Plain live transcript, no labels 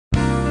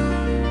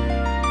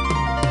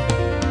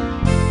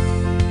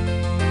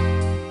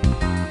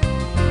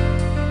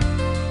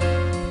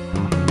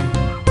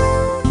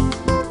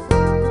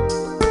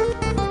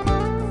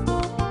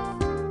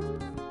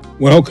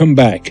Welcome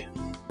back.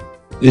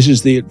 This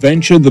is the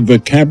Adventure, the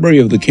Vocabulary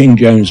of the King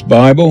James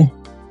Bible.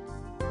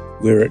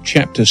 We're at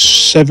chapter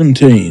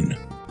 17.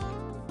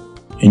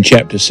 In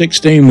chapter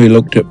 16 we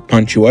looked at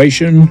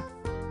punctuation,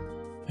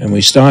 and we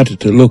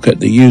started to look at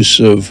the use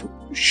of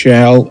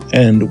shall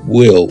and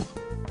will.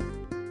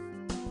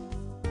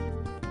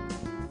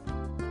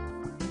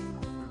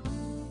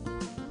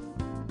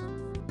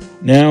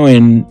 Now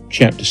in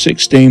chapter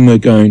 16 we're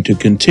going to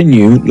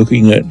continue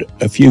looking at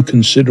a few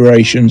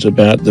considerations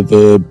about the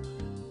verb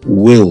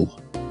will.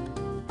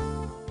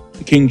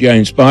 The King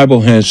James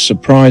Bible has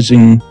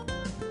surprising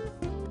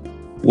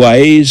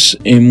ways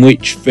in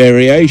which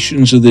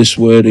variations of this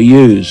word are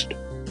used.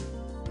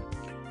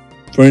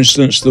 For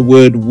instance, the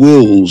word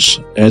wills,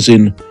 as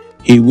in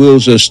he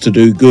wills us to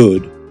do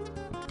good,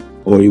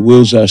 or he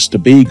wills us to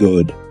be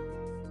good,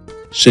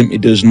 simply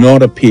does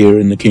not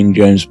appear in the King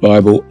James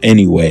Bible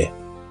anywhere.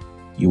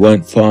 You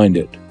won't find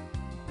it.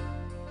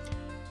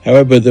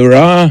 However, there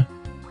are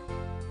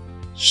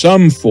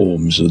some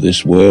forms of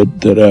this word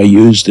that are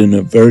used in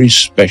a very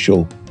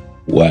special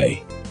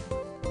way,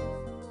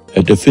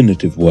 a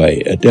definitive way,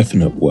 a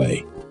definite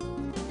way.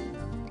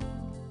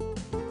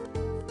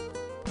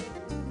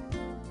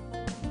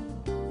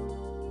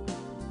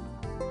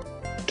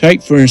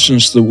 Take, for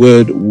instance, the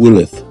word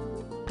willeth.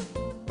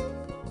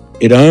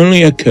 It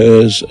only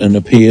occurs and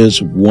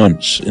appears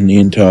once in the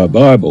entire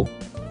Bible.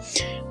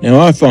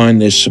 Now, I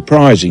find this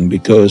surprising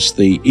because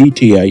the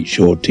ETH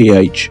or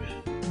TH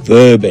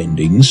verb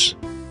endings,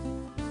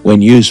 when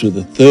used with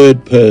a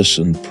third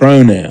person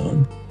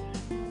pronoun,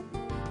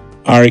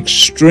 are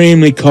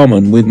extremely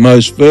common with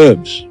most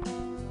verbs,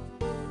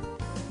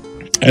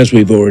 as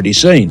we've already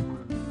seen.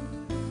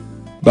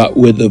 But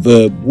with the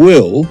verb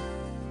will,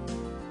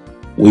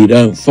 we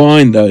don't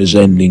find those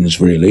endings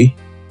really,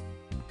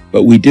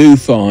 but we do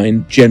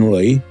find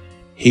generally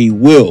he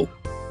will,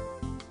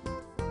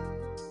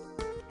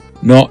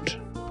 not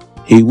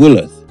he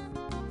willeth,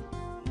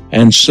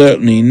 and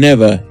certainly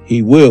never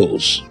he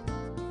wills.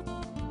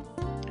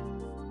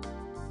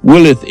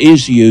 Willeth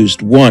is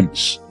used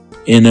once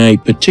in a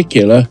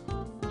particular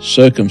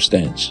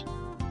circumstance.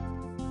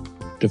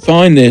 To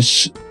find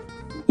this,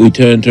 we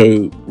turn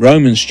to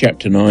Romans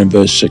chapter 9,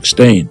 verse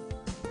 16.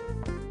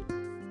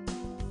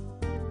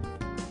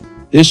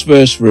 This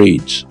verse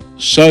reads,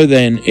 "So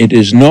then it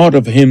is not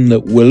of him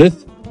that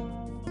willeth,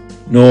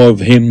 nor of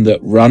him that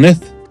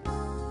runneth,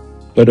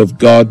 but of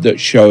God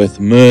that showeth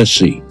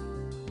mercy."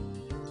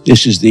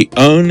 This is the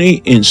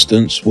only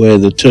instance where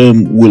the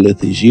term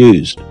willeth is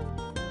used.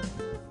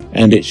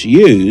 And it's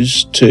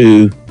used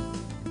to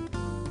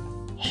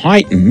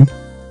heighten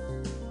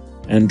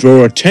and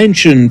draw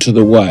attention to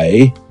the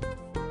way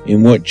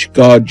in which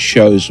God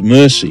shows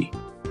mercy.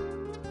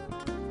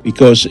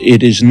 Because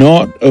it is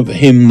not of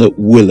him that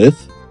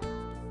willeth,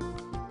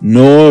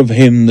 nor of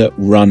him that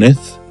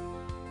runneth,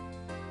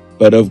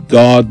 but of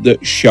God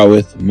that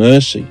showeth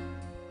mercy.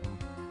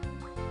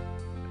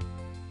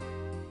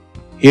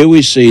 Here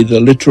we see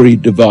the literary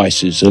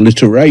devices,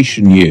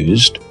 alliteration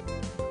used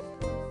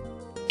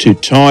to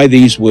tie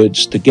these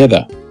words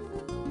together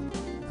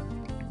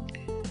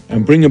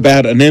and bring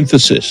about an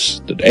emphasis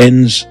that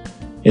ends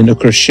in a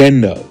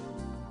crescendo.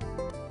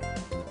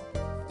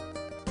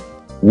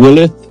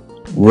 Willeth,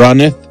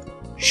 runneth,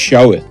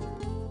 showeth.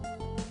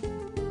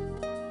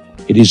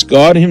 It is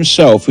God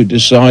himself who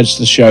decides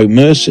to show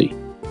mercy.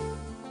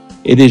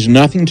 It is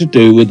nothing to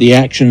do with the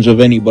actions of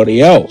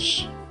anybody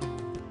else.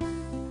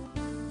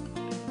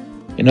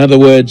 In other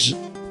words,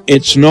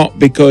 it's not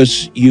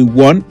because you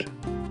want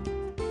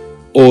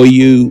or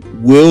you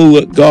will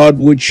that God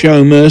would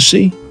show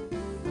mercy,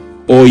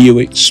 or you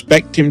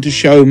expect him to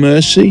show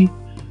mercy,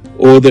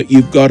 or that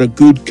you've got a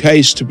good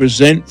case to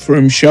present for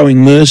him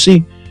showing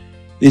mercy.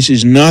 This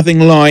is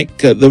nothing like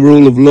the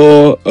rule of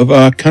law of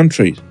our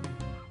country,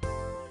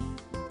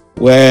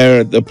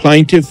 where the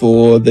plaintiff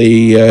or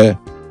the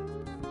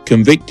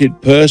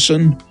convicted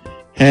person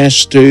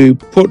has to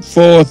put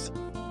forth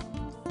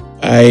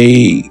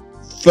a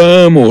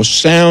firm or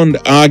sound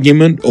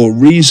argument or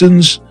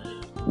reasons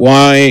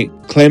why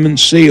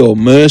clemency or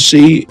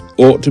mercy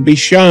ought to be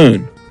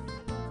shown,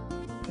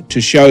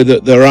 to show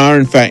that there are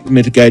in fact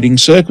mitigating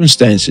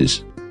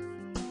circumstances.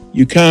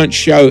 You can't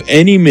show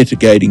any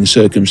mitigating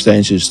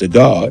circumstances to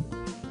God.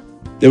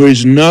 There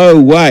is no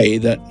way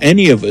that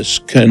any of us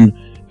can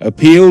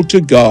appeal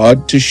to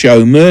God to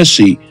show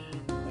mercy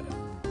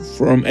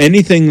from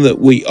anything that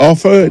we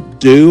offer,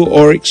 do,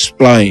 or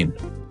explain.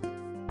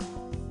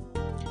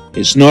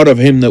 It's not of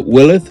him that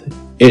willeth,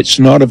 it's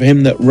not of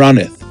him that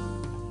runneth,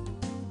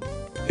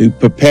 who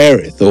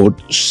prepareth or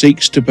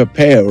seeks to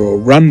prepare or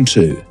run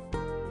to.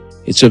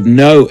 It's of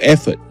no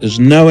effort. There's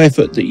no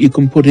effort that you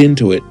can put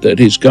into it that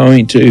is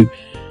going to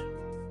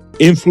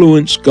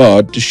influence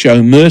God to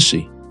show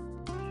mercy.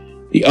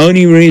 The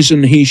only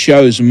reason he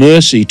shows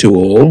mercy to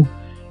all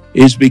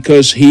is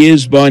because he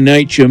is by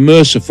nature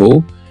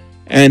merciful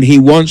and he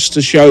wants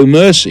to show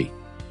mercy.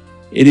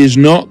 It is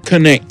not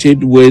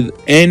connected with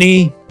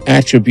any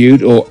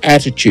attribute or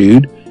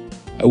attitude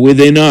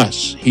within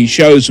us. He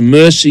shows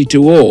mercy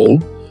to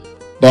all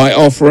by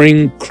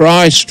offering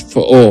Christ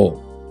for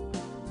all,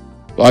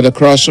 by the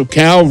cross of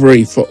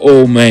Calvary for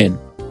all men.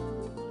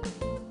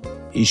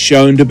 He's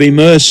shown to be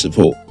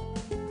merciful.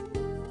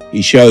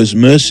 He shows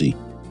mercy,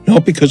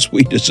 not because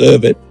we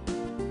deserve it.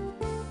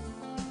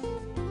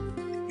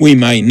 We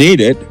may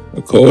need it,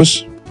 of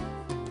course,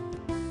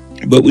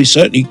 but we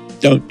certainly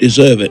don't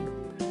deserve it.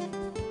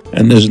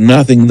 And there's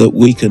nothing that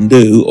we can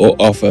do or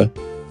offer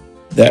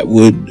that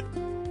would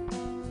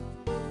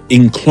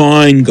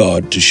incline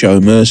God to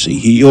show mercy.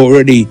 He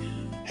already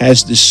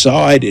has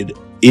decided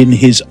in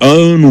his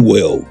own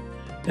will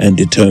and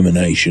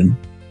determination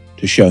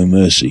to show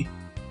mercy,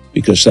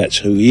 because that's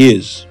who he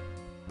is.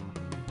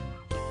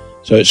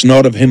 So it's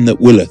not of him that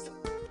willeth.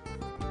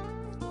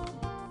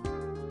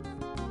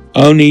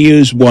 Only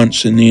used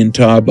once in the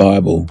entire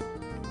Bible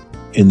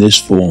in this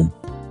form.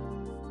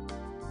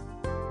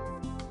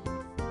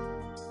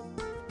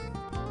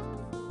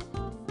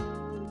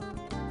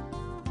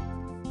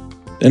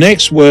 The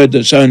next word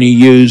that's only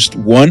used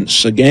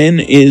once again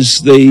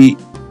is the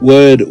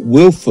word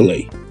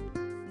willfully.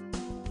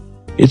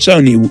 It's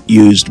only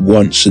used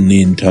once in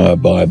the entire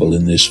Bible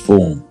in this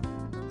form.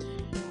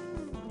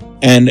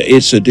 And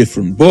it's a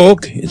different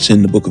book. It's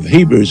in the book of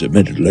Hebrews,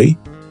 admittedly,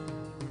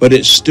 but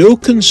it's still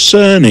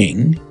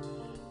concerning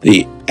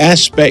the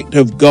aspect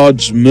of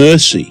God's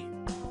mercy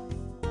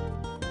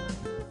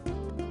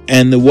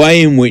and the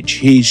way in which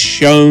he's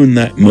shown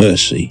that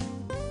mercy,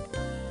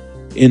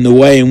 in the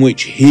way in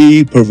which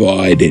he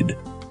provided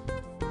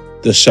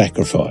the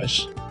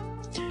sacrifice.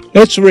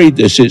 Let's read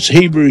this. It's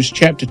Hebrews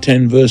chapter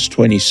 10, verse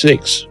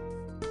 26.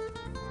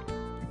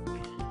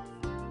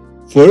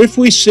 For if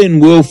we sin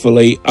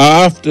willfully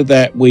after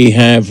that we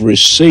have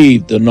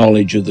received the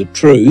knowledge of the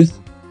truth,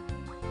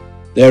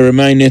 there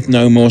remaineth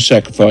no more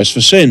sacrifice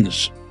for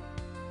sins.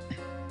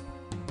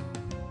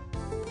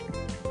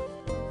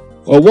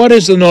 Well, what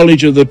is the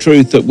knowledge of the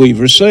truth that we've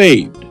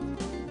received?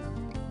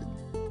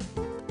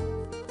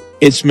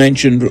 It's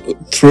mentioned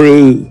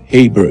through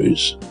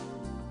Hebrews.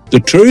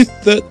 The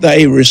truth that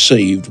they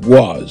received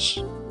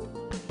was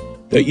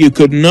that you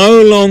could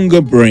no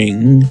longer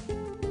bring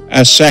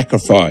a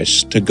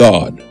sacrifice to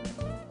God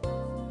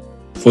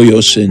for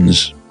your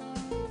sins.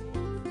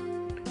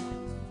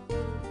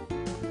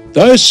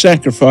 Those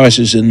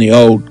sacrifices in the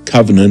Old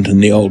Covenant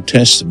and the Old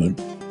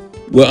Testament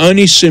were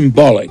only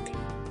symbolic.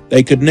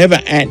 They could never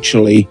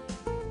actually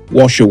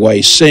wash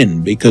away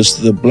sin,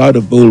 because the blood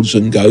of bulls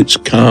and goats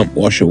can't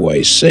wash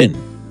away sin.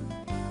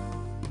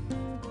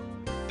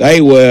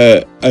 They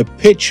were a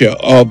picture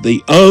of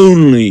the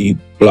only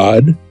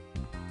blood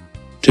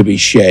to be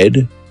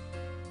shed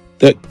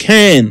that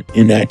can,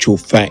 in actual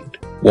fact,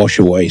 wash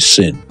away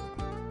sin.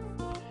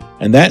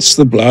 And that's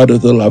the blood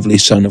of the lovely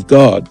Son of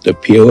God, the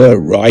pure,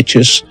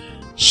 righteous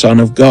Son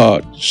of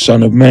God,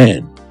 Son of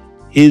Man.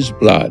 His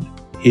blood,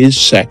 his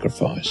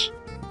sacrifice.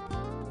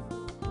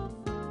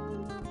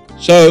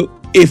 So,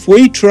 if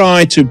we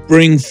try to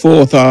bring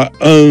forth our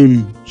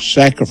own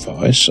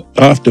sacrifice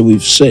after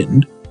we've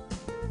sinned,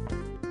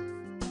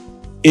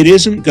 it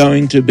isn't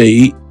going to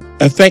be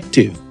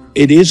effective.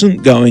 It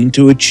isn't going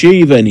to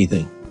achieve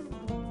anything.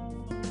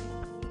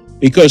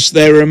 Because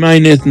there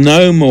remaineth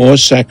no more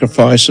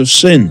sacrifice of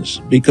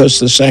sins, because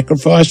the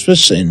sacrifice for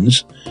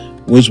sins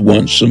was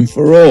once and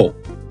for all.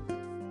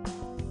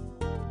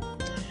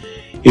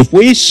 If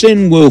we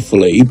sin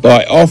willfully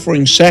by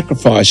offering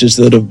sacrifices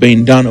that have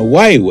been done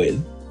away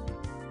with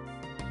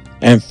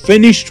and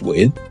finished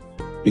with,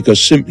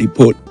 because simply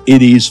put,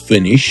 it is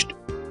finished,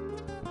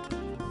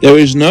 there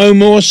is no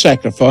more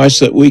sacrifice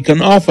that we can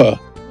offer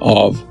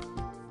of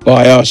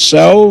by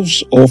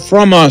ourselves or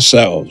from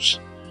ourselves.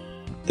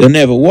 There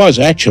never was,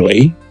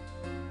 actually,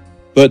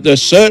 but there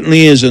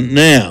certainly isn't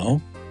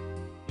now,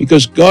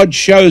 because God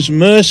shows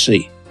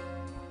mercy.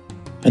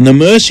 And the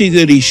mercy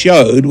that he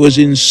showed was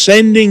in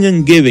sending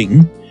and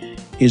giving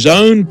his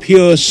own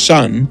pure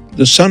Son,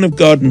 the Son of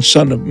God and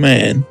Son of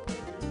Man,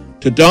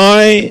 to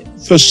die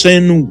for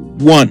sin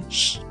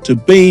once, to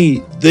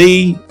be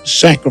the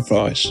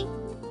sacrifice.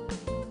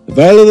 The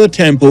veil of the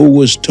temple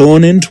was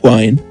torn in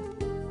twain.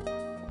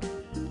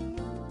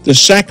 The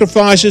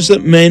sacrifices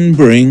that men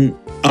bring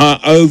are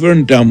over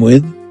and done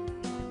with.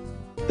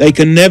 They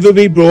can never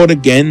be brought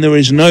again. There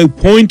is no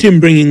point in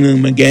bringing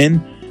them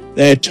again.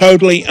 They're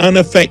totally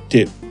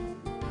ineffective.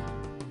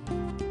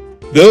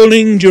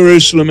 Building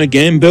Jerusalem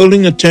again,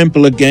 building the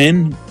temple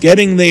again,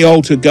 getting the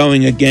altar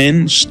going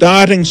again,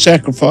 starting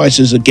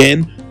sacrifices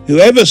again,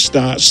 whoever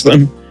starts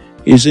them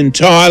is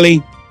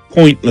entirely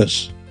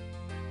pointless,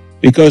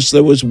 because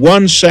there was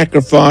one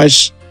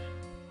sacrifice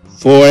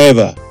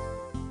forever.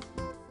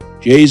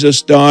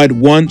 Jesus died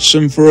once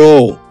and for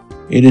all.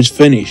 It is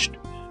finished.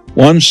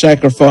 One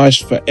sacrifice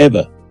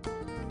forever.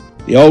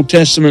 The Old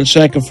Testament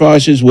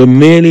sacrifices were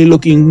merely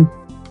looking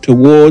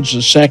towards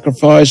the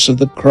sacrifice of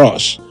the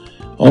cross,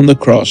 on the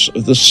cross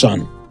of the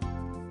Son.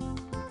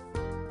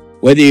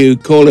 Whether you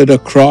call it a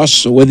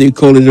cross, or whether you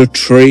call it a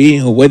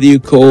tree, or whether you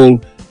call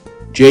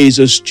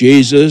Jesus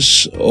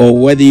Jesus, or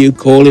whether you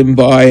call him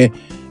by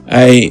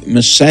a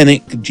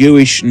Messianic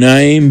Jewish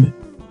name,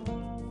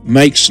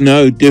 makes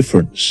no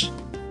difference.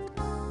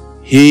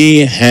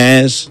 He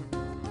has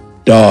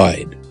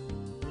died.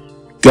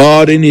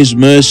 God in his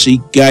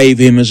mercy gave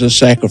him as a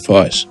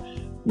sacrifice.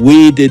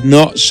 We did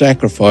not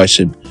sacrifice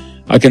him.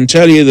 I can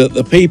tell you that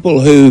the people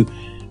who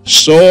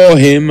saw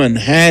him and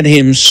had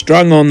him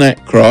strung on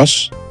that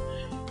cross,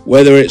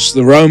 whether it's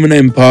the Roman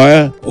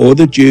Empire or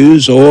the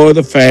Jews or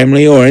the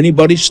family or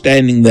anybody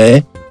standing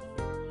there,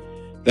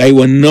 they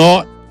were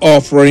not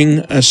offering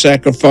a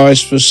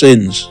sacrifice for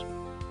sins.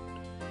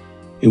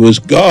 It was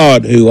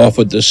God who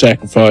offered the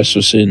sacrifice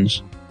for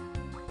sins.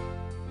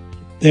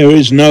 There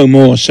is no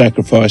more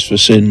sacrifice for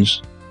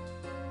sins.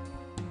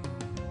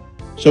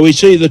 So we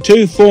see the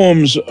two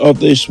forms of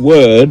this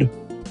word,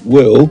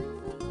 will,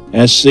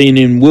 as seen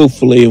in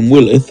willfully and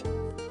willeth,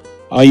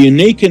 are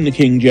unique in the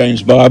King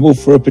James Bible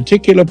for a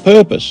particular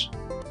purpose.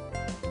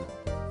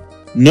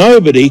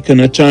 Nobody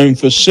can atone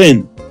for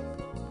sin,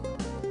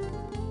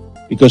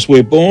 because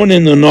we're born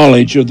in the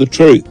knowledge of the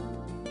truth.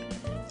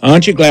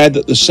 Aren't you glad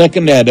that the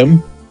second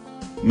Adam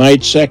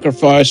made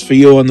sacrifice for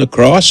you on the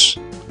cross?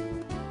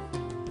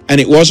 And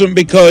it wasn't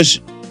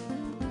because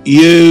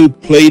you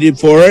pleaded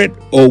for it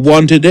or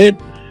wanted it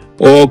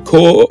or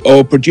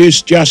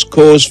produced just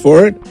cause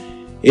for it.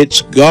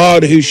 It's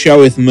God who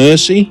showeth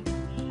mercy,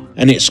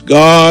 and it's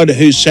God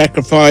who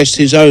sacrificed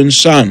his own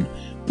son.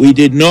 We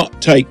did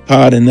not take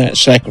part in that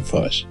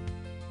sacrifice.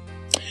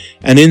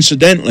 And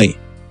incidentally,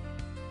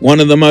 one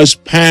of the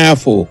most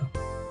powerful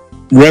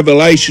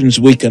revelations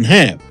we can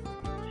have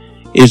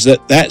is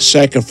that that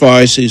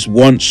sacrifice is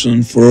once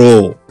and for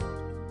all.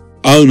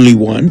 Only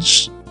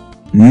once,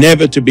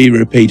 never to be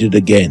repeated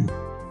again.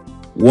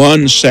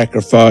 One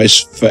sacrifice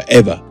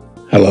forever.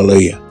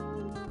 Hallelujah.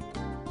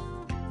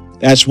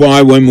 That's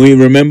why when we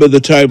remember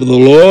the table of the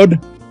Lord,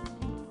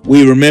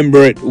 we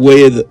remember it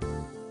with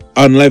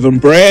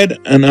unleavened bread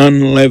and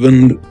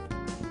unleavened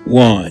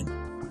wine.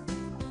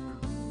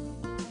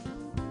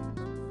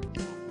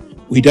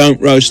 We don't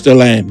roast a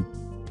lamb,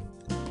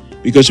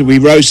 because if we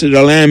roasted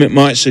a lamb, it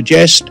might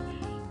suggest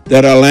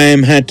that a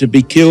lamb had to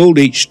be killed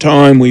each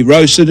time we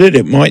roasted it.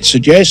 It might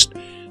suggest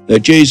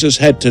that Jesus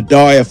had to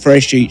die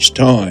afresh each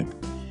time.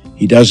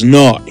 He does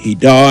not. He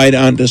died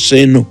unto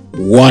sin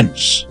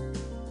once,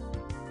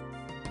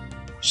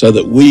 so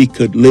that we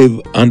could live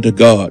unto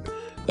God.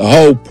 The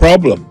whole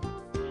problem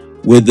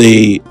with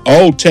the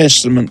Old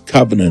Testament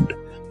covenant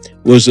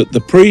was that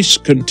the priests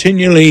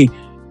continually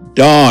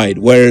died,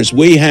 whereas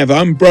we have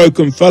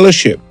unbroken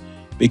fellowship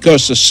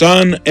because the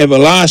Son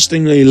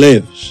everlastingly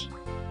lives.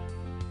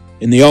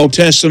 In the Old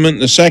Testament,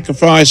 the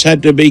sacrifice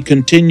had to be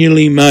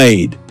continually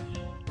made.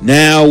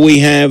 Now we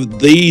have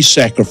the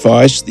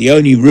sacrifice, the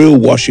only real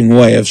washing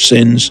away of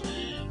sins,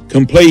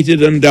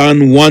 completed and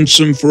done once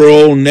and for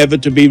all, never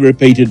to be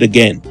repeated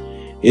again.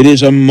 It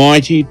is a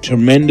mighty,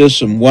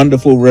 tremendous, and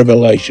wonderful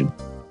revelation.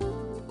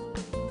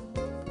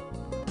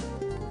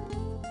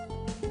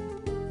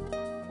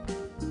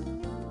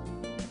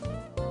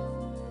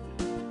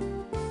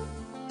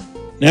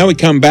 Now we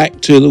come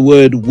back to the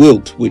word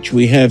wilt, which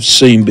we have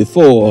seen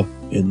before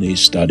in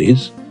these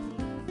studies.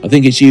 I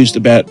think it's used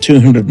about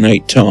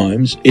 208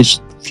 times.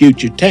 It's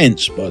future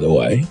tense, by the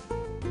way.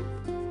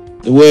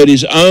 The word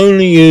is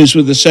only used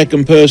with the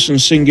second person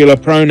singular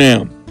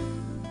pronoun.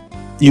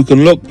 You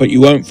can look, but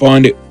you won't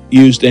find it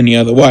used any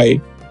other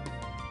way.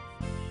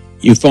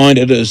 You find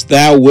it as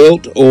thou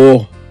wilt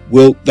or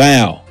wilt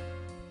thou.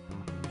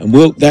 And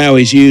wilt thou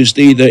is used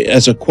either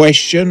as a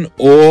question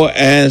or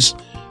as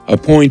a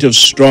point of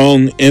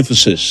strong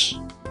emphasis.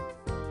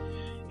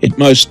 It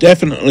most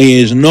definitely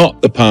is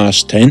not the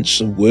past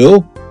tense of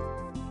will.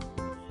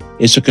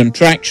 It's a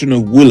contraction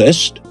of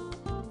willest,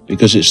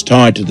 because it's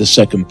tied to the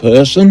second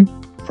person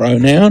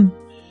pronoun,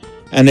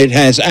 and it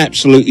has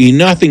absolutely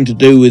nothing to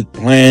do with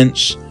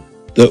plants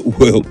that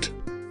wilt.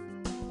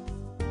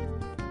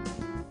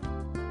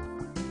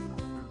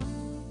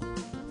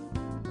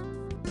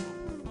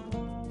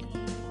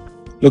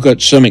 Look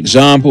at some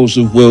examples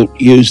of wilt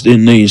used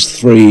in these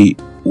three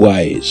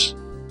ways: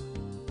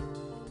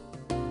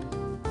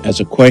 as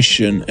a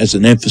question, as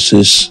an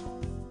emphasis,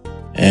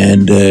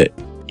 and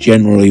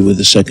generally with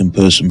the second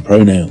person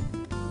pronoun.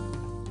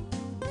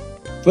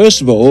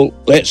 First of all,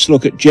 let's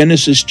look at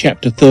Genesis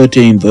chapter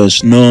 13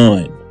 verse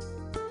 9.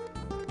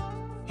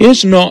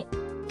 Is not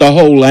the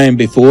whole land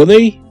before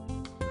thee?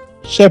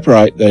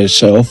 Separate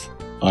thyself,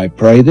 I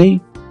pray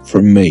thee,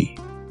 from me.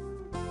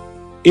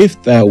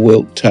 If thou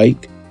wilt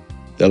take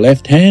the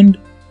left hand,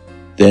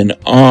 then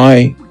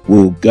I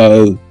will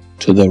go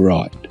to the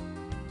right.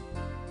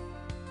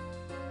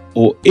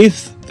 Or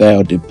if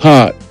thou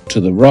depart to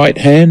the right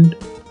hand,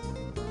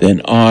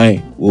 then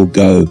I will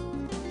go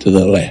to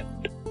the left.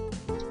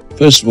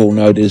 First of all,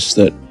 notice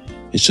that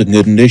it's a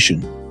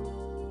condition.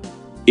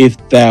 If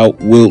thou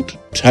wilt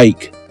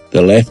take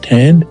the left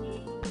hand,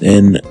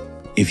 then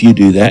if you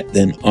do that,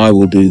 then I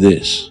will do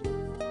this.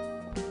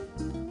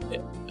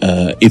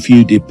 If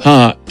you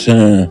depart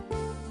to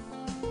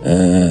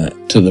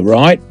the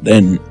right,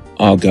 then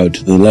I'll go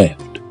to the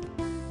left.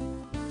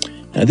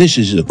 Now this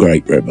is a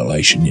great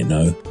revelation, you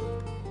know.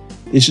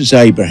 This is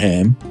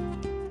Abraham,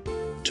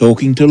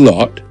 talking to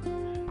Lot,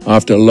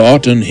 after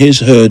Lot and his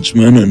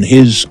herdsmen and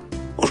his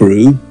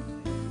crew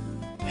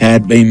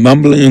had been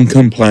mumbling and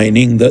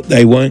complaining that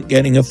they weren't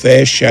getting a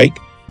fair shake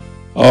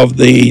of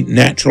the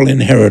natural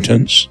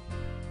inheritance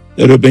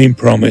that had been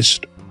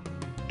promised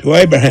to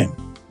Abraham.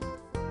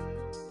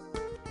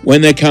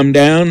 When they come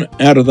down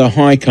out of the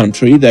high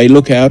country, they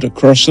look out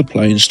across the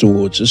plains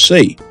towards the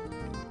sea.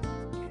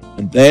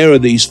 And there are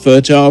these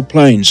fertile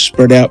plains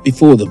spread out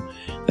before them.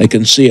 They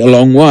can see a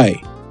long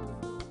way.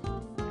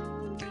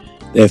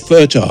 They're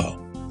fertile.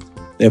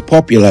 They're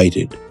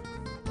populated.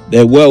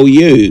 They're well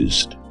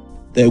used.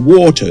 They're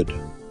watered.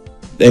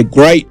 They're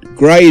great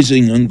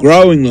grazing and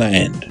growing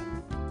land.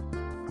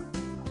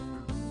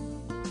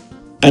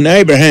 And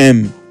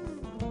Abraham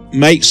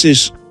makes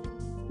this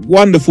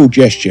wonderful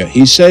gesture.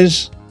 He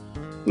says,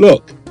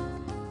 look,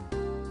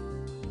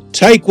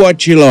 take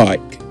what you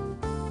like.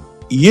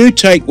 You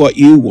take what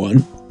you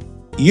want.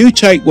 You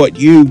take what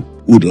you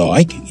would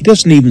like. He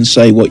doesn't even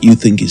say what you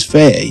think is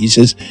fair. He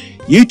says,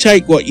 you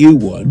take what you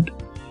want,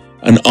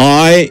 and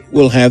I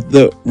will have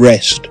the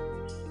rest.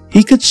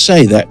 He could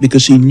say that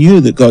because he knew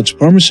that God's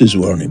promises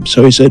were on him.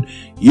 So he said,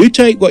 you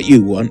take what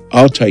you want,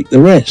 I'll take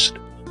the rest.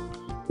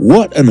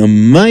 What an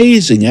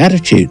amazing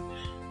attitude.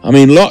 I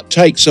mean, Lot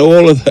takes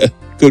all of the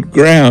good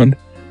ground,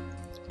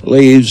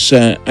 leaves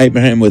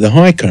Abraham with the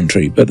high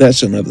country, but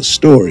that's another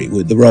story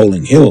with the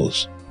rolling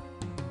hills.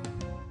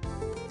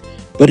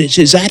 But it's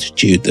his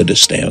attitude that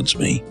astounds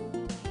me.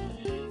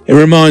 It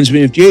reminds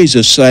me of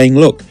Jesus saying,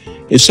 look,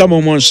 if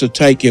someone wants to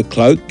take your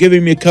cloak, give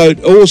him your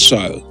coat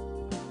also.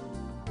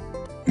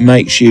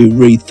 Makes you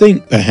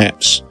rethink,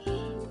 perhaps,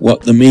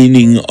 what the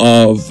meaning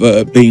of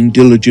being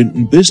diligent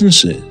in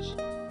business is.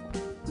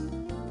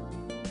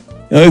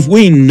 Now, if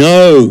we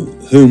know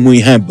whom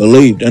we have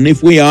believed, and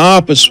if we are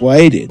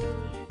persuaded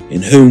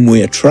in whom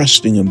we are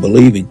trusting and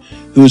believing,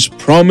 who has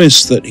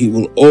promised that he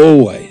will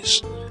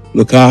always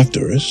look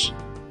after us,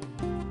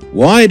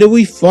 why do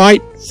we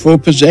fight for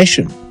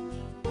possession?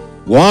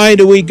 Why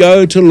do we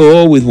go to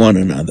law with one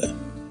another?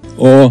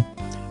 Or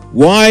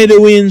why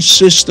do we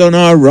insist on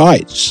our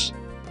rights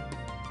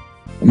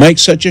and make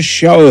such a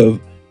show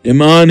of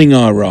demanding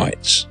our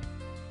rights?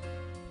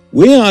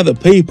 We are the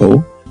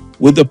people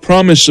with the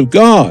promise of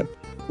God.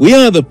 We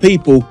are the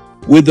people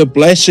with the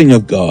blessing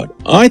of God.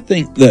 I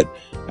think that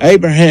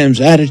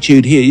Abraham's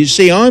attitude here, you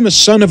see, I'm a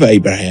son of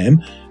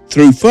Abraham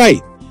through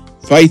faith.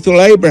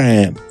 Faithful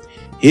Abraham.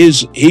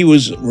 He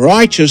was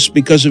righteous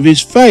because of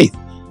his faith.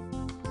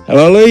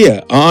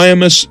 Hallelujah. I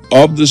am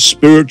of the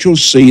spiritual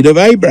seed of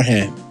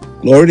Abraham.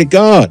 Glory to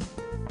God.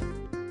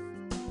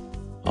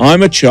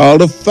 I'm a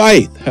child of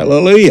faith.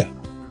 Hallelujah.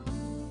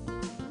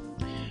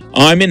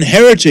 I'm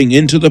inheriting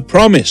into the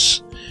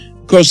promise.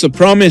 Because the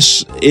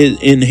promise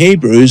in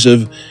Hebrews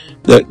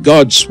that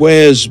God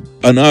swears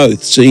an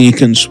oath, seeing he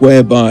can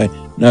swear by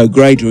no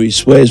greater, he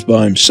swears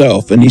by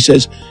himself. And he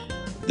says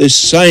this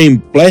same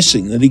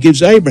blessing that he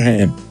gives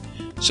Abraham,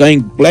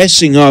 saying,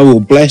 blessing I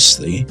will bless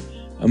thee,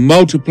 and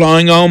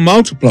multiplying I'll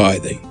multiply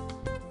thee.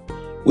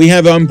 We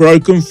have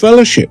unbroken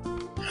fellowship.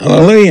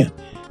 Hallelujah.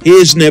 He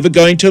is never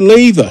going to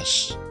leave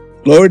us.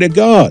 Glory to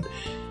God.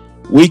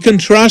 We can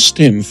trust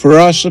him for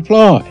our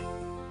supply.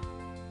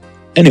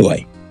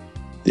 Anyway,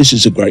 this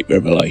is a great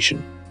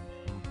revelation.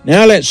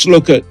 Now let's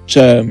look at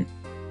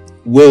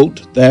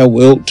wilt thou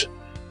wilt,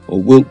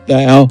 or wilt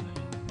thou,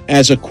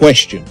 as a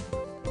question.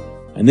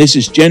 And this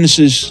is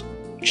Genesis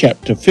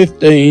chapter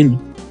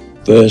 15,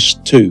 verse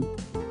 2.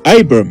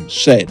 Abram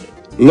said,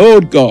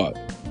 Lord God,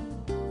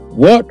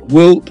 what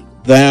wilt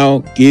thou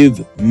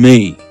give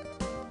me,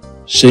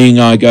 seeing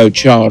I go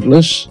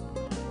childless,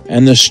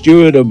 and the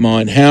steward of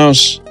mine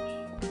house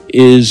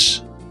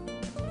is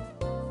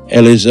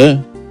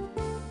Eliezer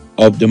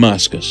of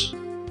Damascus?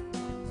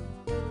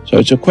 So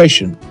it's a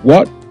question.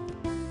 What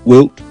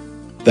wilt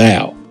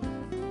thou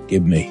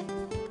give me?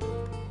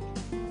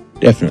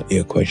 Definitely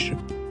a question.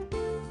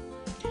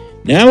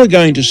 Now we're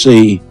going to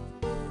see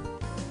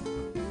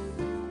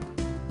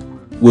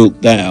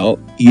wilt thou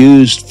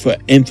used for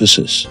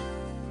emphasis.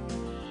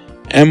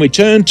 And we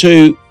turn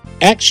to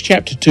Acts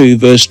chapter 2,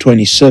 verse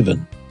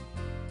 27.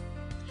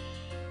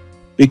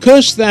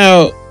 Because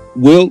thou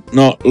wilt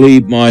not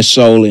leave my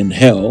soul in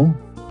hell,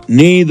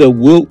 neither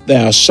wilt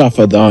thou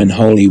suffer thine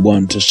Holy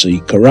One to see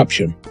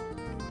corruption.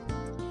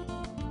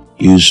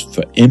 Used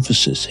for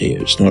emphasis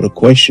here. It's not a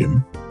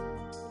question.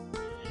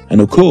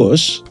 And of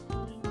course,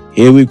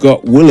 here we've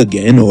got will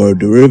again, or a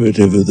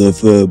derivative of the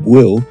verb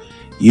will,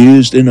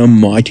 used in a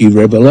mighty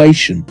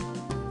revelation.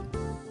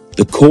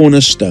 The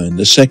cornerstone,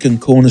 the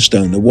second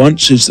cornerstone. The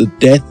once is the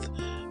death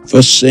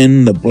for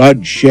sin, the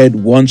blood shed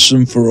once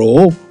and for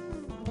all,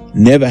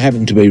 never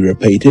having to be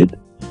repeated.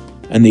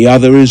 And the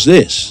other is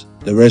this,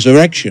 the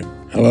resurrection.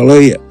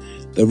 Hallelujah.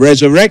 The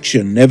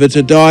resurrection, never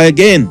to die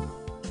again.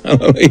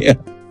 Hallelujah.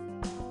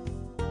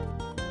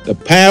 The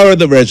power of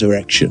the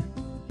resurrection.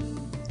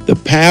 The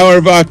power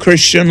of our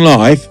Christian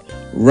life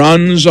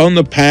runs on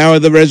the power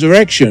of the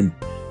resurrection.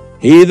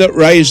 He that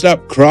raised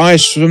up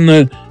Christ from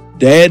the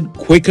dead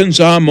quickens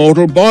our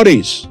mortal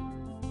bodies.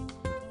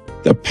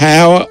 the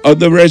power of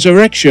the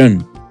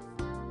resurrection.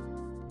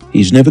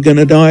 He's never going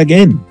to die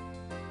again.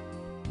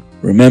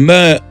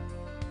 Remember,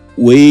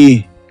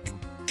 we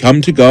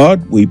come to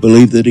God, we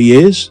believe that he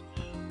is,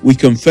 we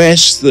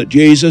confess that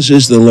Jesus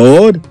is the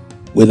Lord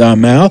with our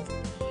mouth,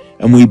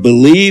 and we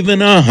believe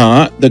in our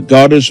heart that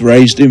God has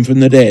raised him from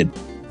the dead.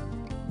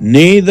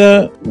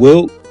 Neither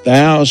wilt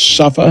thou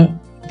suffer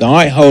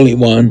thy Holy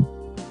One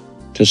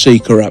to see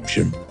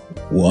corruption.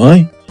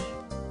 Why?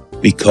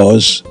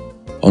 Because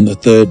on the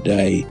third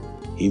day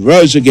he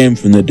rose again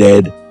from the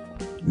dead,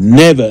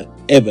 never,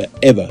 ever,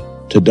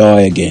 ever to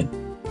die again.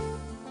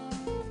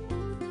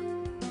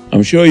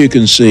 I'm sure you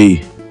can see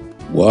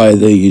why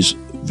these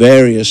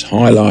various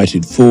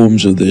highlighted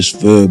forms of this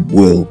verb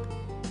will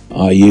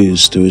are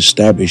used to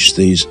establish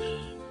these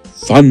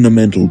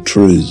fundamental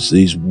truths,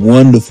 these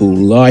wonderful,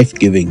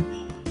 life-giving,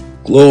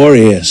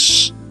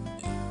 glorious,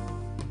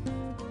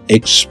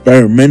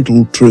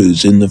 experimental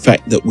truths in the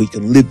fact that we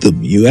can live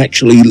them. You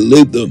actually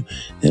live them.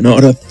 They're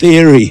not a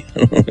theory.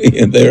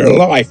 They're a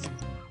life.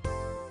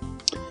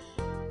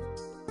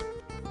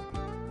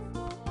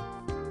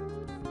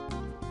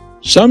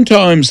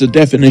 Sometimes the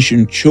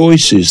definition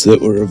choices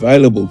that were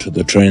available to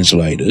the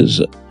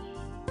translators,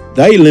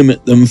 they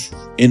limit them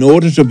in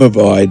order to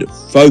provide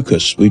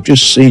focus. We've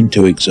just seen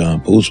two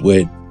examples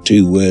where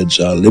two words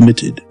are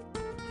limited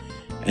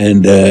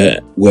and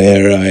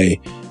where a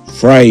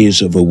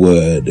phrase of a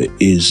word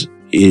is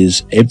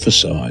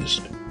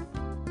emphasized.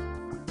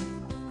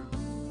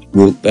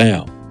 Wilt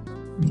thou?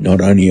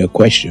 Not only a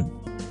question.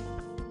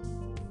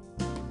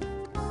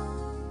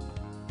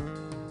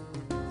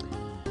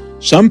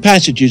 Some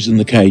passages in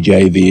the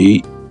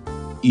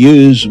KJV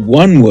use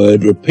one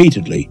word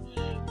repeatedly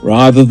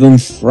rather than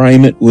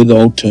frame it with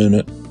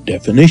alternate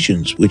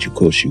definitions, which of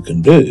course you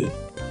can do.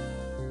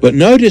 But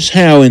notice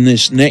how in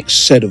this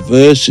next set of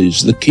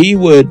verses the key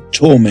word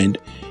torment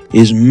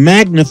is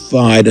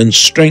magnified and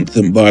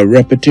strengthened by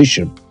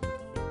repetition.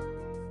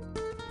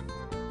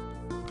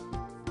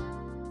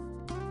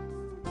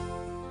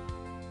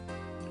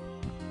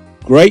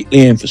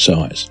 Greatly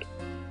emphasized.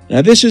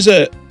 Now this is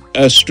a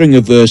string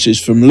of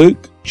verses from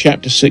Luke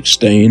chapter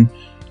 16,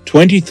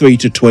 23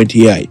 to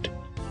 28.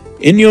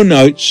 In your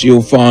notes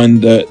you'll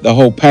find the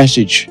whole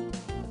passage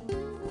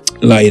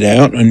laid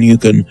out, and you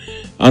can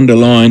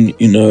underline,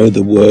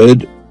 the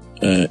word,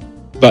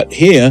 but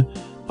here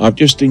I've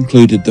just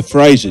included the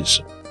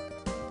phrases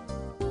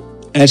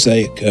as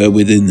they occur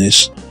within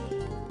this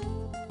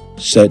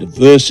set of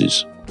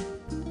verses.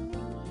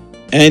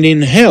 And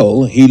in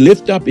hell he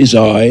lift up his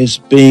eyes,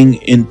 being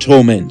in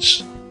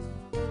torments,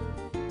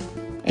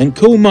 and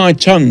cool my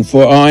tongue,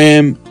 for I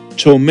am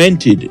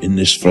tormented in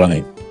this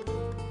flame.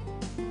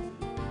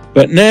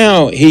 But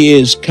now he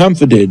is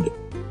comforted,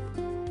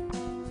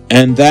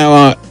 and thou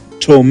art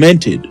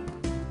tormented,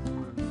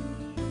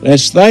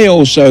 lest they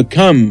also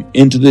come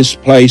into this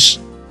place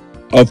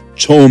of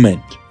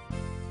torment.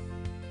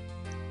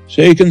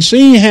 So you can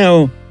see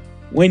how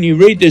when you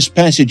read this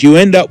passage you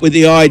end up with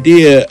the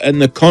idea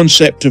and the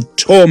concept of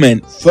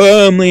torment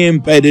firmly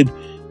embedded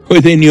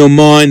within your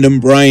mind and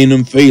brain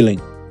and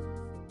feeling.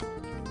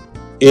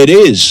 It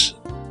is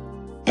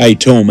a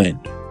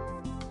torment,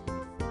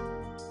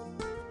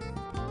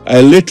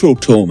 a literal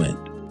torment,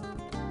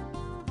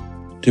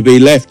 to be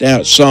left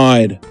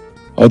outside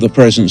of the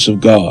presence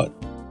of God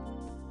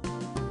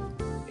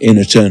in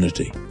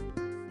eternity.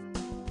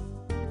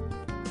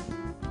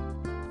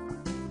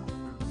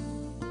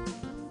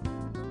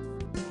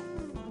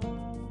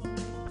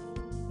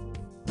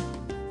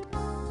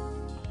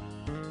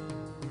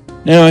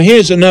 Now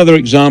here's another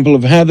example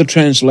of how the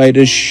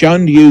translators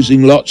shunned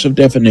using lots of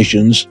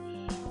definitions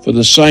for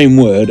the same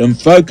word and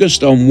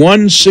focused on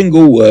one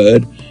single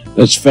word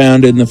that's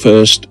found in the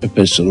first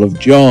epistle of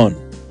John.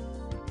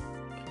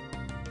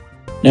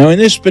 Now in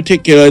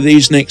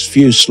these next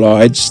few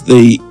slides,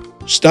 the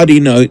study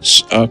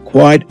notes are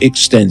quite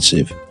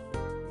extensive,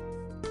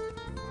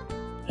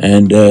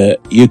 and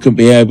you can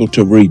be able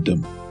to read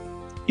them.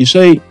 You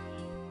see,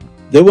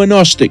 there were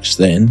Gnostics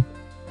then,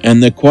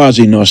 and they're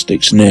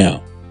quasi-Gnostics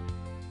now,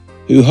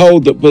 who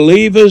hold that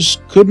believers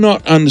could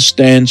not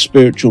understand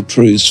spiritual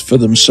truths for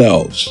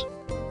themselves,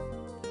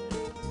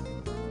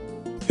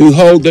 who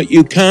hold that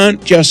you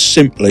can't just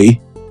simply,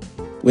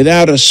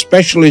 without a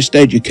specialist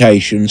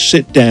education,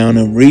 sit down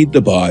and read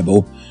the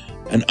Bible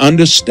and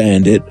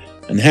understand it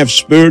and have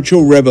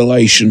spiritual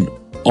revelation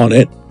on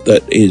it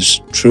that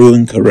is true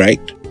and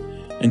correct,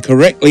 and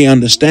correctly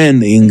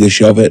understand the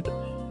English of it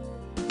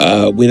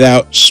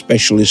without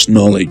specialist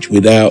knowledge,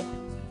 without,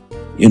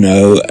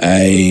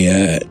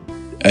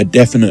 a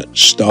definite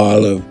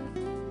style of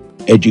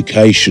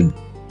education.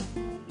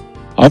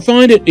 I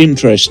find it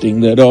interesting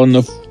that on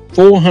the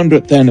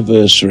 400th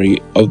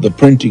anniversary of the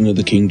printing of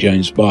the King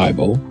James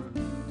Bible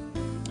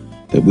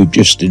that we've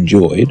just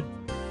enjoyed,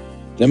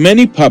 that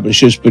many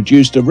publishers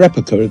produced a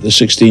replica of the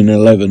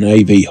 1611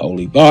 AV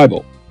Holy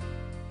Bible.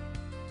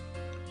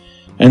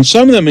 And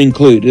some of them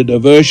included a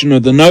version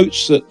of the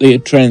notes that the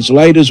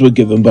translators were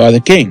given by the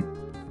king.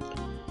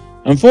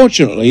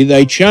 Unfortunately,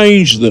 they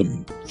changed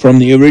them from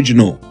the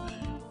original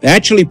They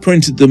actually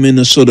printed them in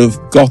a sort of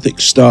Gothic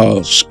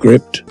style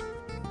script,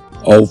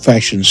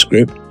 old-fashioned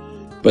script,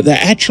 but they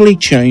actually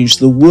changed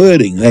the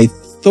wording. They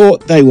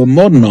thought they were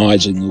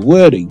modernizing the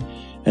wording,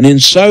 and in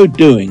so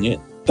doing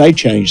they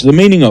changed the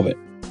meaning of it.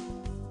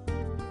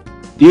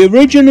 The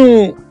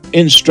original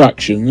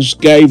instructions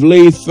gave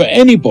leave for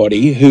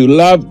anybody who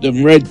loved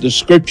and read the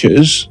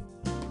scriptures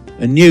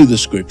and knew the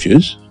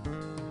scriptures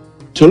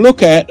to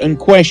look at and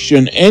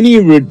question any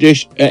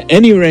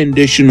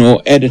rendition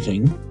or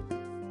editing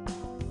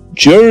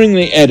during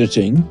the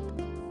editing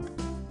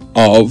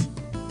of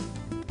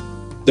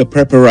the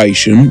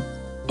preparation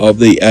of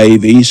the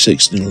AV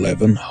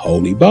 1611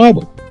 Holy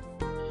Bible.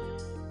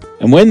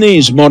 And when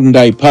these modern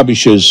day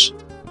publishers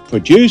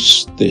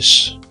produce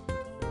this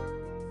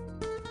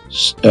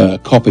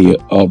copy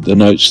of the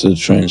notes to the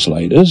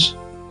translators,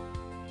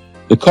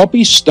 the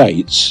copy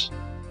states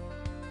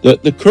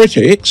that the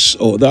critics,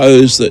 or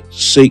those that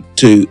seek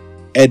to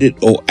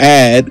edit or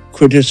add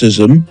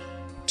criticism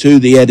to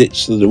the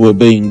edits that were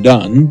being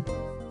done,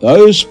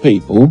 those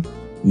people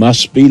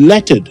must be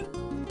lettered.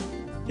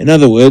 In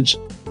other words,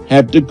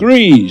 have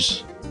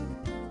degrees,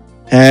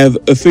 have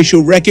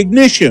official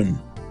recognition.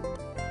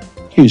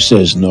 Who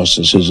says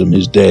Gnosticism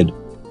is dead?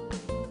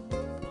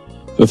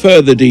 For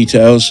further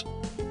details,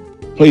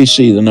 please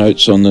see the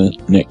notes on the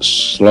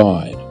next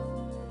slide.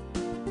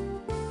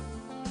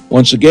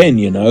 Once again,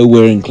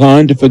 we're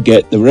inclined to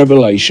forget the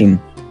revelation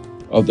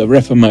of the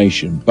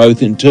Reformation,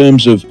 both in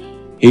terms of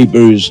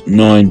Hebrews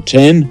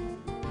 9:10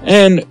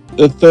 and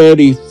the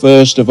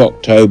 31st of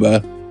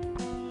October.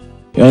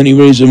 The only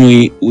reason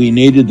we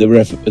needed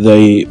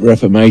the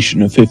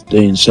Reformation of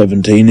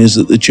 1517 is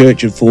that the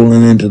church had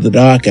fallen into the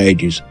Dark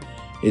Ages.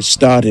 It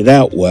started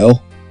out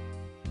well,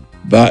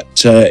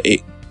 but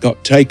it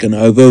got taken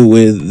over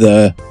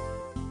with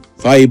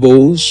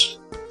fables,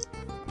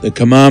 the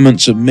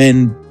commandments of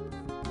men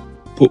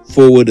put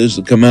forward as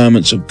the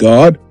commandments of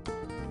God,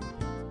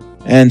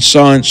 and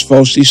science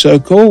falsely so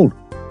called.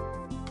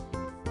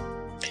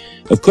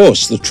 Of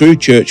course, the true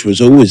church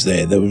was always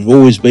there. There have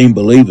always been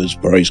believers,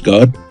 praise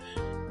God.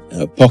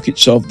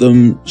 Pockets of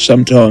them,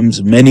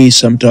 sometimes many,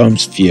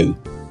 sometimes few.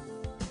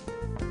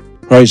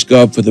 Praise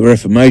God for the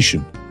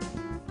Reformation.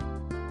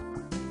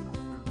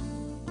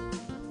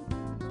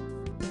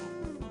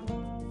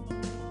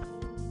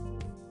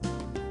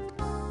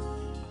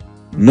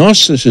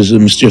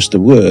 Gnosticism is just a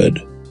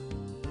word,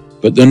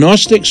 but the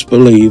Gnostics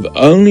believe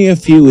only a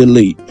few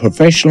elite,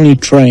 professionally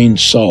trained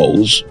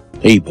souls,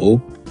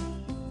 people,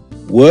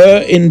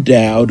 were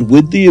endowed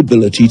with the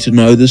ability to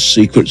know the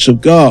secrets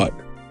of God,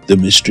 the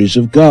mysteries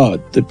of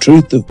God, the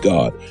truth of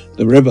God,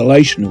 the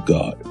revelation of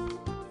God.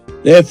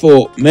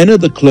 Therefore, men of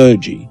the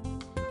clergy,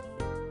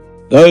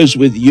 those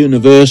with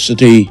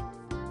university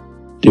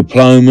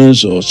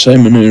diplomas or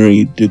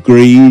seminary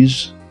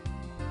degrees,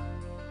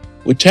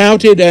 were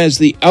touted as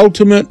the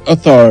ultimate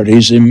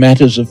authorities in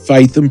matters of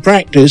faith and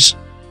practice,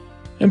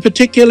 and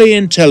particularly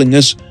in telling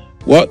us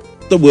what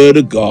the Word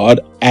of God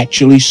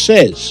actually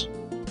says.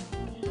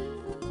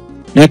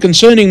 Now,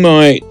 concerning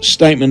my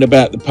statement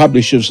about the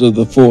publishers of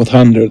the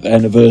 400th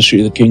anniversary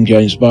of the King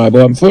James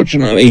Bible,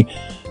 unfortunately,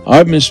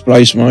 I've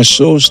misplaced my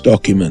source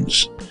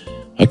documents.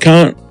 I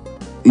can't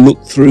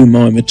look through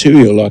my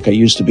material like I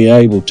used to be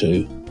able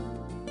to.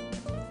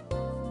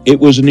 It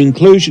was an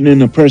inclusion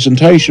in a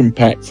presentation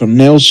pack from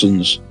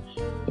Nelson's,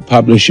 the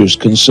publishers,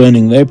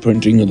 concerning their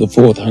printing of the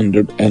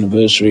 400th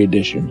anniversary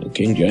edition of the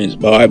King James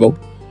Bible.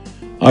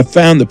 I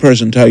found the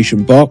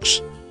presentation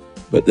box,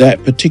 but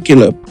that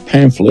particular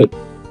pamphlet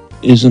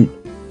isn't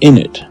in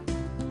it.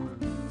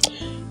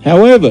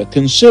 However,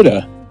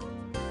 consider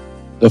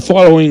the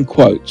following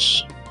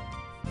quotes.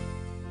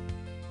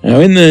 Now,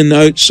 in the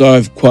notes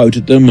I've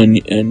quoted them,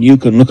 and you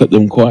can look at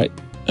them quite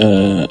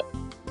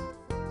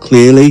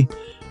clearly.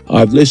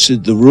 I've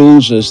listed the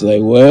rules as they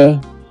were.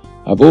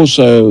 I've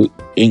also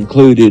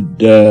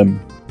included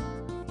an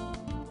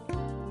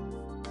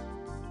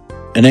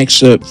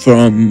excerpt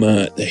from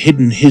the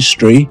hidden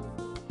history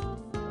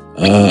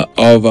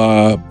of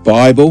our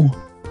Bible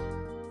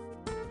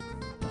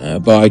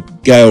by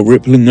Gail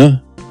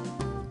Riplinger.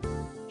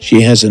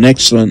 She has an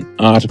excellent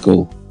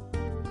article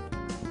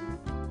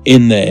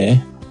in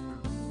there,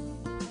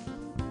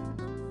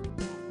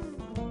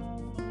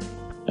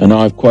 and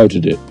I've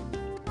quoted it.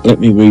 Let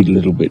me read a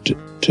little bit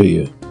to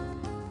you.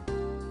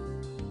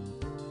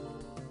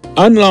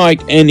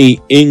 Unlike any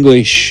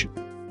English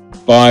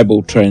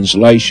Bible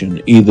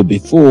translation, either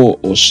before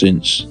or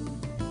since,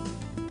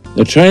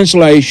 the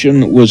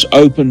translation was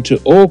open to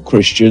all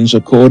Christians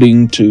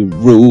according to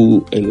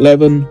Rule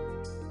 11,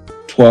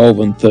 12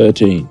 and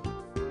 13.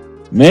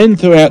 Men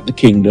throughout the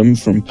kingdom,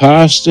 from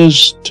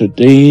pastors to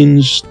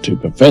deans to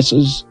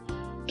professors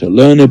to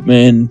learned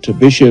men to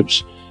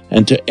bishops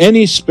and to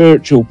any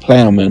spiritual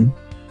plowman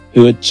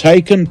who had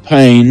taken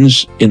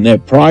pains in their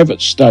private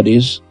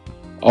studies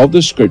of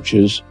the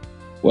Scriptures,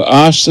 were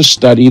asked to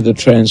study the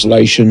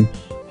translation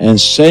and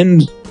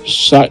send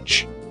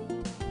such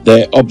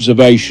their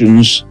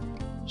observations,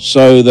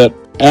 so that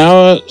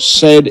our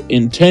said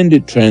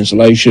intended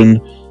translation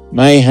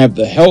may have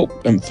the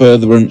help and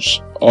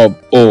furtherance of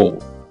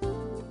all.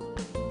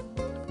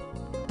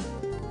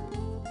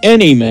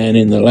 Any man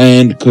in the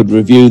land could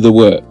review the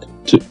work.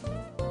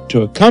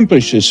 To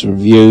accomplish this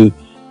review,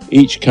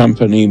 each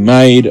company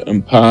made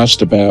and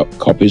passed about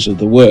copies of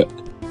the work.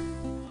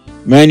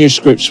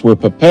 Manuscripts were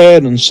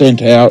prepared and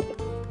sent out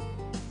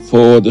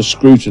for the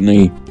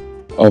scrutiny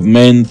of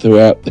men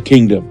throughout the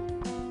kingdom.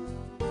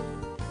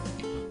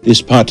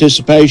 This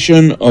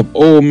participation of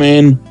all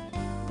men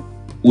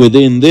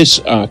within this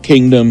our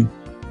kingdom,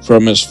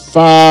 from as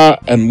far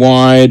and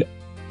wide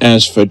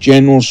as for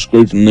general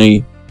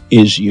scrutiny,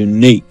 is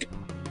unique.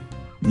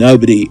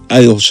 Nobody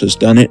else has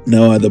done it.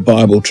 No other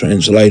Bible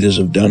translators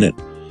have done it.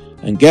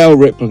 And Gal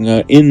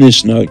Riplinger, in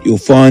this note, you'll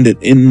find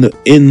it in the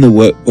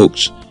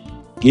workbooks,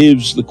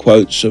 gives the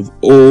quotes of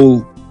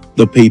all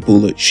the people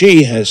that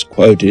she has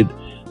quoted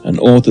and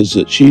authors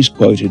that she's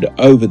quoted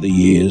over the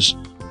years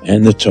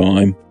and the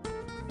time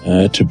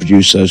to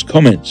produce those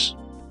comments.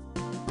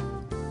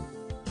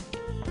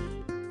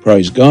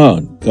 Praise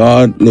God.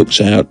 God looks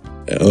out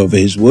of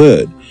his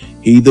word.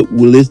 He that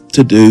willeth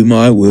to do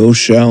my will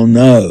shall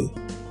know.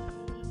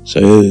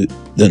 So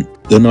the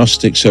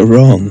Gnostics are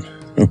wrong.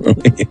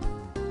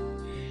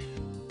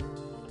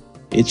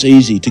 It's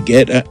easy to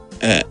get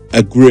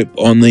a grip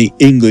on the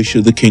English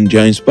of the King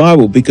James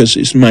Bible because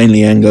it's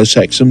mainly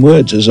Anglo-Saxon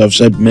words, as I've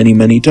said many,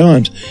 many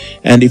times.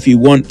 And if you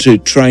want to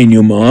train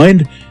your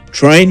mind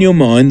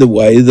the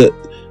way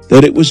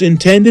that it was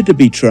intended to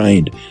be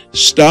trained.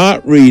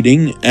 Start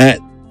reading at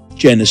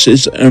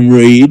Genesis and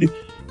read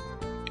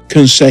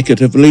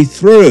consecutively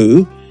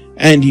through,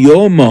 and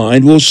your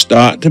mind will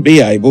start to be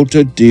able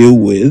to deal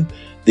with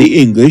the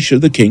English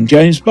of the King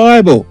James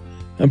Bible,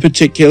 and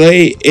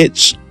particularly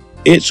its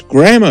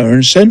grammar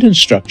and sentence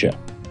structure.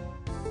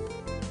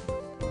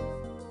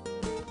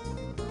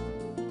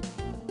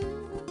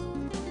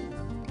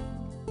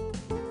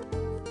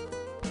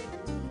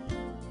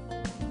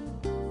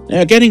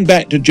 Now, getting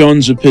back to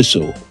John's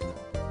epistle,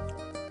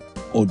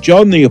 or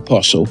John the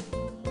Apostle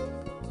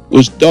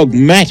was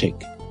dogmatic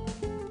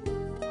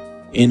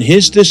in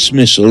his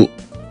dismissal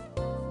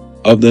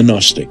of the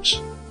Gnostics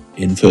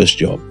in 1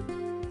 John.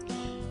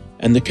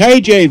 And the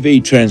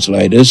KJV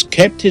translators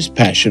kept his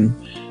passion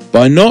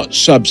by not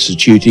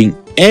substituting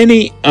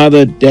any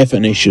other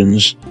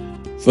definitions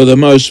for the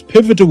most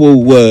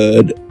pivotal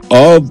word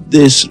of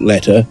this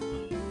letter,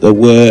 the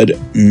word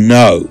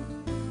know.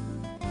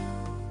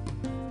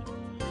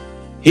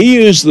 He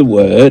used the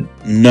word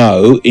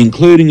know,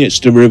 including its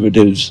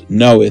derivatives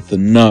knoweth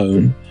and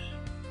known,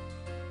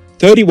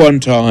 31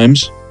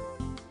 times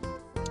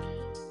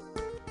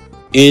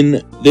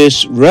in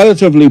this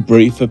relatively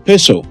brief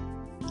epistle.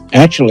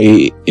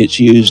 Actually, it's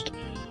used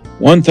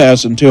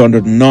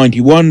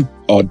 1,291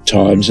 odd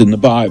times in the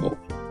Bible.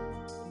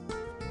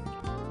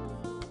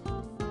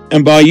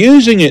 And by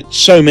using it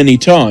so many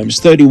times,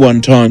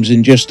 31 times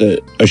in just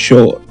a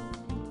short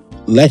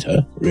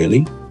letter,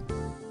 really,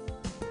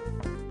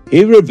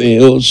 he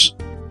reveals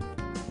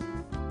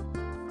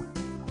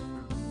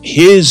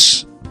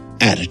his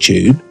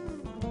attitude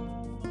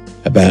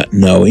about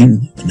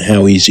knowing and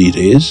how easy it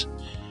is.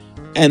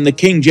 And the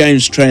King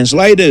James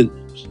translators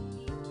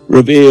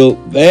reveal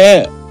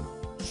their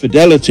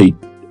fidelity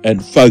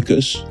and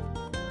focus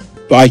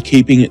by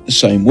keeping it the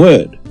same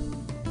word.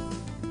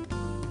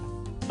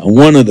 And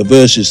one of the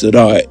verses that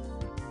I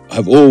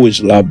have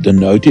always loved and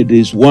noted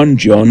is 1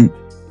 John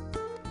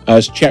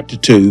chapter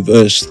 2,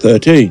 verse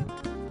 13.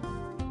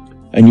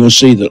 And you'll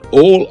see that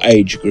all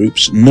age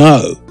groups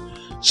know.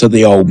 So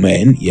the old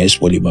men,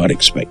 yes, well, you might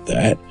expect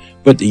that,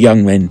 but the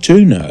young men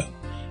too know.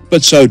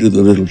 But so do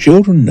the little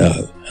children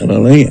know.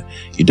 Hallelujah.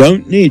 You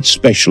don't need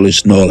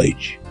specialist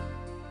knowledge.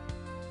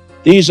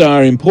 These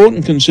are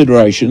important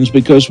considerations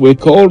because we're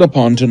called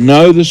upon to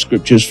know the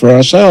Scriptures for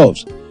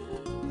ourselves.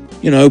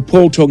 You know,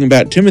 Paul, talking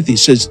about Timothy,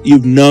 says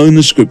you've known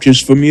the Scriptures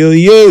from your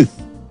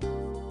youth.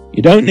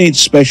 You don't need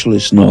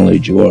specialist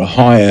knowledge or a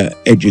higher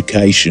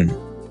education.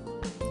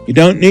 You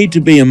don't need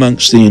to be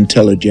amongst the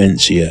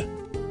intelligentsia,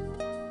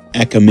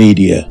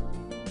 academia.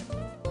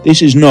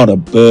 This is not a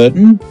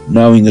burden,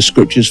 knowing the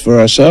Scriptures for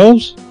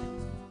ourselves.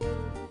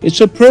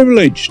 It's a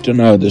privilege to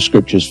know the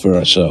Scriptures for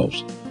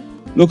ourselves.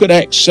 Look at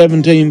Acts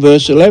 17,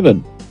 verse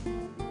 11.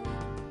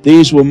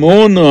 These were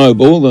more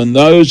noble than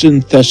those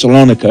in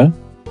Thessalonica,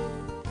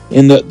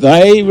 in that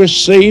they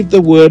received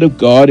the word of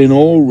God in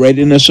all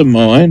readiness of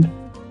mind,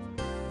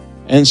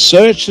 and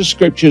searched the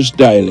Scriptures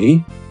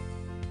daily,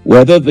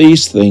 whether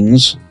these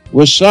things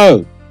were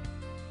so.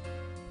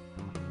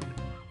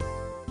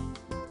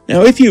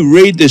 Now, if you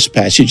read this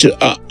passage,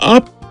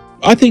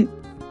 I think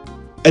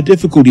a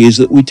difficulty is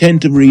that we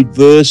tend to read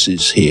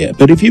verses here.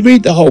 But if you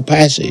read the whole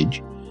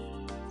passage,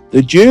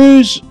 the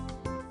Jews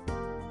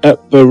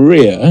at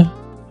Berea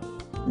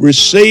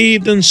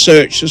received and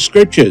searched the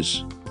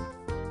Scriptures.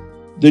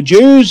 The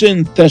Jews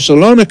in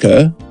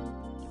Thessalonica,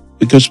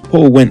 because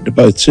Paul went to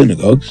both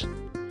synagogues,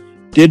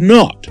 did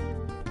not.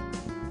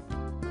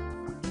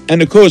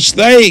 And of course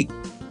they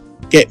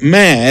get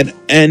mad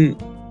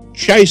and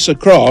chase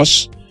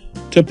across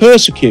to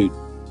persecute.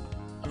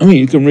 I mean,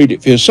 you can read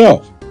it for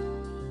yourself.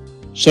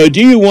 So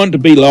do you want to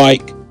be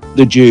like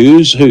the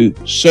Jews who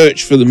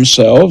search for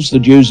themselves, the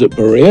Jews at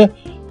Berea,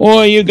 or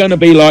are you going to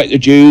be like the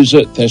Jews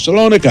at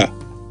Thessalonica?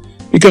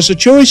 Because the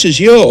choice is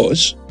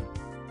yours.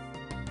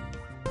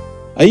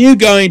 Are you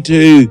going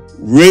to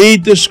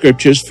read the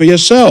scriptures for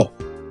yourself?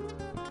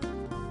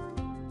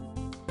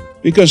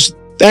 Because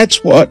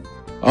that's what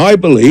I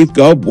believe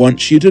God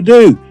wants you to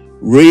do.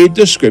 Read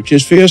the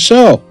scriptures for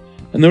yourself.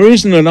 And the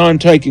reason that I'm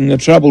taking the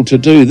trouble to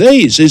do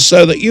these is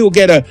so that you'll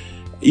get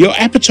your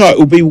appetite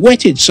will be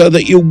whetted so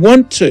that you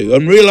want to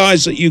and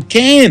realize that you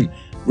can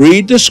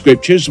read the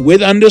scriptures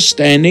with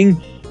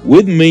understanding,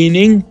 with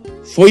meaning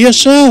for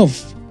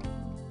yourself.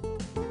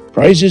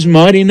 Praise his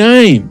mighty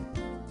name.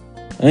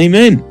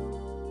 Amen.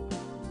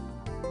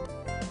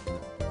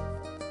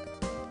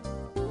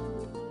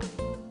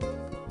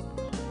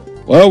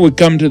 Well, we've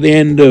come to the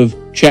end of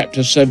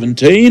chapter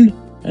 17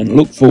 and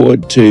look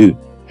forward to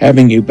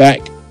having you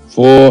back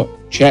for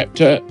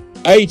chapter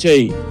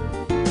 18.